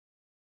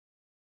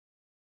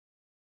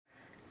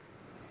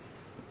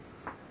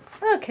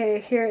Okay,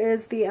 here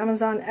is the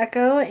Amazon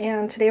Echo,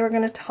 and today we're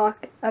going to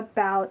talk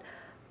about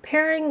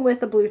pairing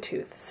with a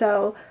Bluetooth.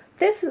 So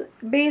this is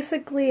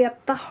basically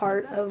at the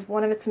heart of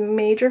one of its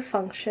major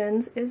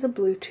functions is a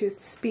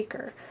Bluetooth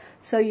speaker.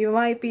 So you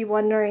might be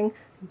wondering,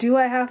 do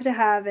I have to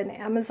have an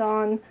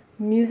Amazon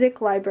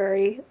Music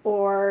library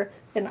or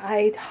an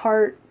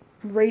iHeart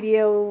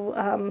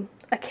radio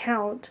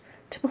account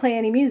to play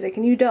any music?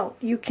 And you don't.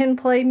 You can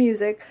play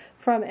music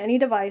from any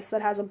device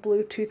that has a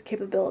Bluetooth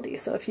capability.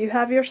 So if you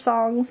have your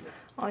songs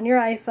on your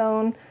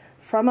iPhone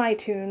from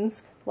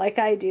iTunes, like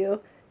I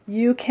do,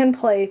 you can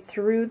play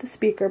through the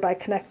speaker by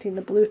connecting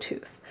the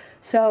Bluetooth.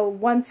 So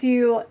once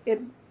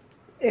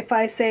if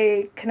I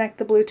say connect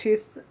the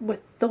Bluetooth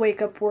with the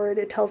wake up word,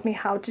 it tells me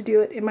how to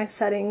do it in my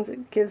settings.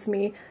 It gives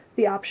me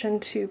the option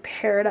to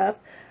pair it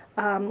up.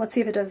 Let's see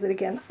if it does it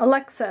again.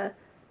 Alexa,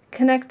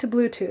 connect to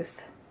Bluetooth.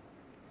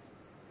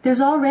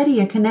 There's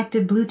already a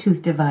connected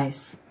Bluetooth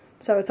device.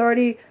 So it's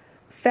already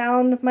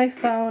found my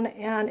phone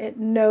and it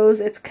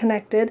knows it's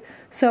connected,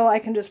 so I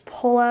can just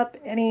pull up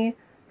any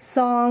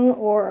song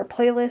or a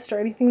playlist or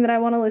anything that I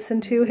want to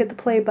listen to, hit the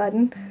play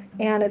button,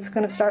 and it's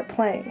going to start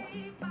playing.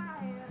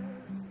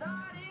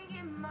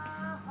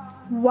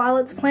 While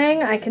it's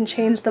playing, I can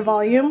change the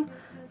volume.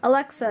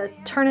 Alexa,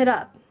 turn it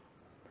up.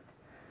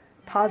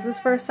 Pauses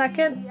for a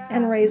second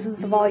and raises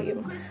the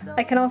volume.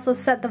 I can also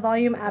set the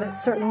volume at a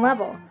certain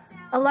level.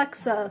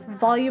 Alexa,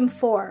 volume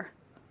 4.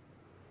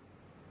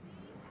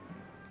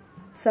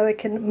 So it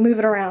can move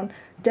it around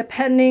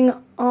depending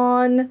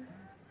on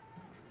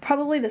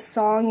probably the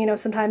song. You know,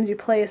 sometimes you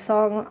play a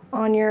song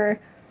on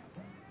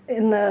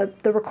the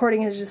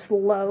recording is just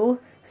low.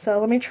 So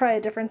let me try a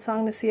different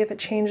song to see if it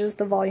changes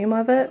the volume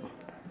of it.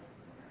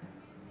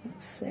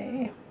 Let's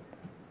see.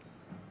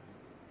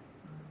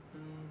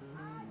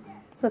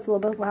 That's a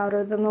little bit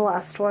louder than the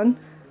last one.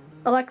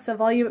 Alexa,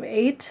 volume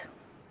 8.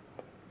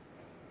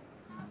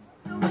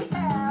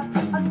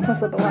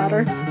 That's a little bit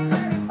louder.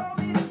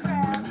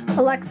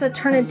 Alexa,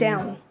 turn it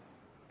down.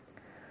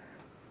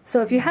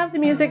 So if you have the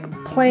music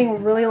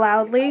playing really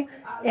loudly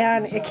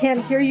and it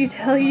can't hear you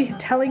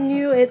telling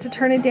you it to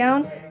turn it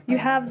down, you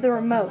have the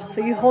remote. So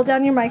you hold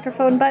down your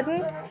microphone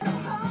button,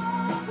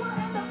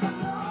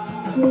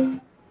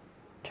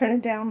 turn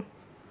it down.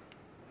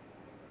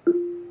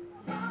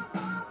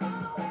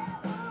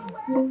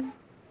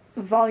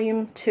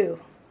 Volume 2.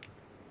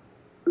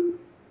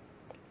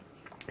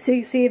 So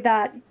you see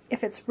that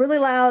if it's really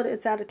loud,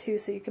 it's at a 2,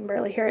 so you can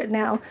barely hear it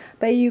now.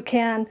 But you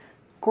can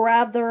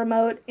grab the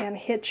remote and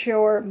hit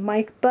your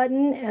mic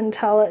button and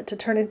tell it to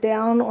turn it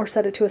down or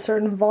set it to a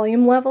certain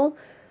volume level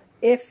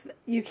if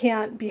you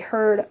can't be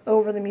heard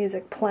over the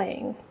music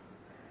playing.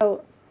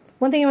 So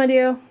one thing you want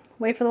to do,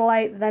 wait for the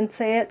light, then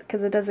say it,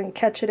 because it doesn't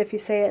catch it if you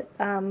say it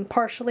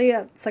partially.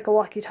 It's like a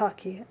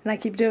walkie-talkie, and I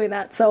keep doing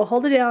that. So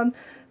hold it down,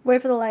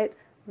 wait for the light,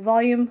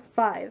 volume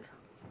 5.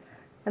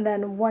 And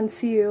then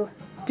once you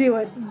do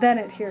it, then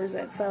it hears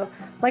it. So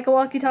like a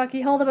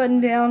walkie-talkie, hold the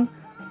button down,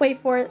 wait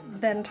for it,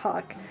 then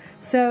talk.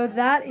 So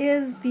that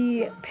is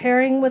the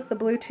pairing with the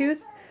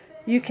Bluetooth.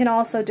 You can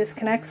also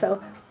disconnect.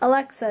 So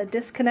Alexa,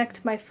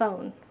 disconnect my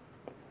phone.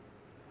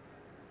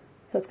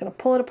 So it's going to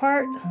pull it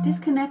apart.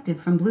 Disconnected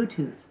from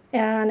Bluetooth.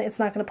 And it's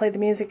not going to play the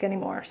music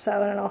anymore.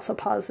 So and it also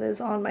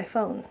pauses on my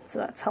phone. So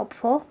that's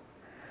helpful.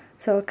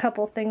 So a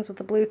couple things with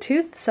the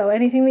Bluetooth. So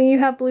anything that you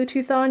have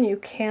Bluetooth on, you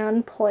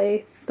can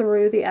play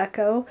through the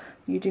Echo.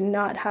 You do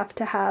not have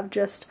to have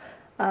just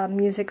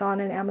music on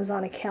an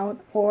Amazon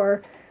account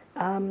or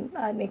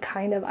any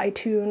kind of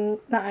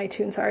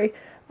iHeart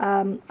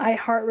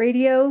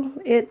radio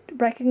it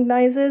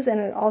recognizes,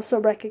 and it also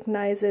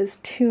recognizes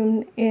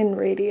TuneIn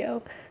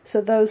Radio. So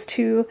those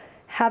two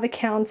have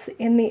accounts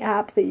in the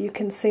app that you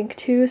can sync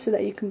to so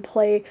that you can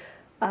play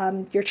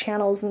your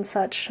channels and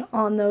such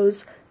on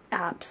those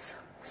apps.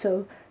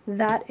 So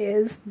that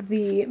is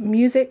the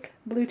music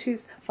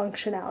Bluetooth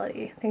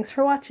functionality. Thanks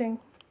for watching.